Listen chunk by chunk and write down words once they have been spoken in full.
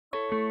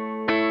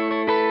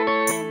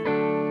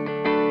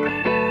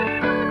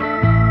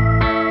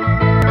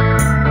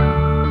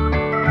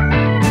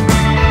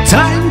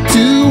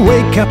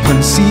wake up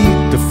and see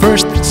the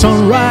first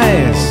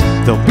sunrise,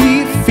 there'll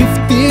be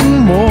 15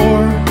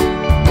 more.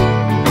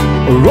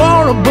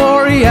 Aurora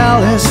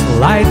Borealis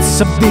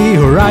lights up the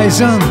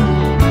horizon,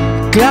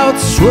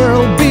 clouds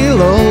swirl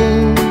below,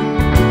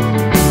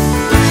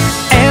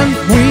 and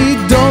we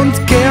don't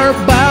care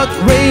about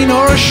rain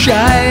or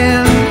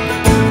shine.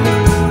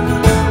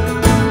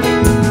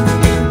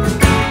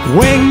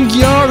 When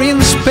you're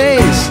in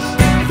space,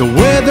 the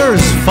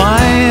weather's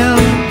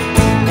fine.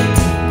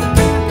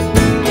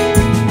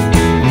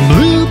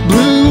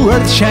 Blue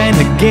earth shine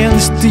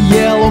against the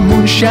yellow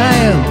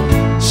moonshine,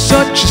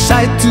 such a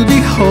sight to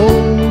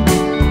behold.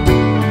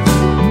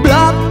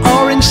 Blood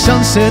orange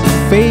sunset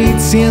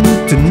fades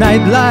into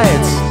night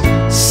lights,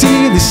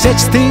 see the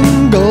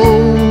sexting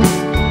gold.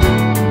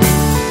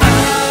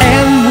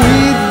 And we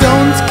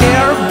don't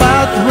care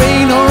about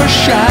rain or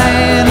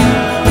shine.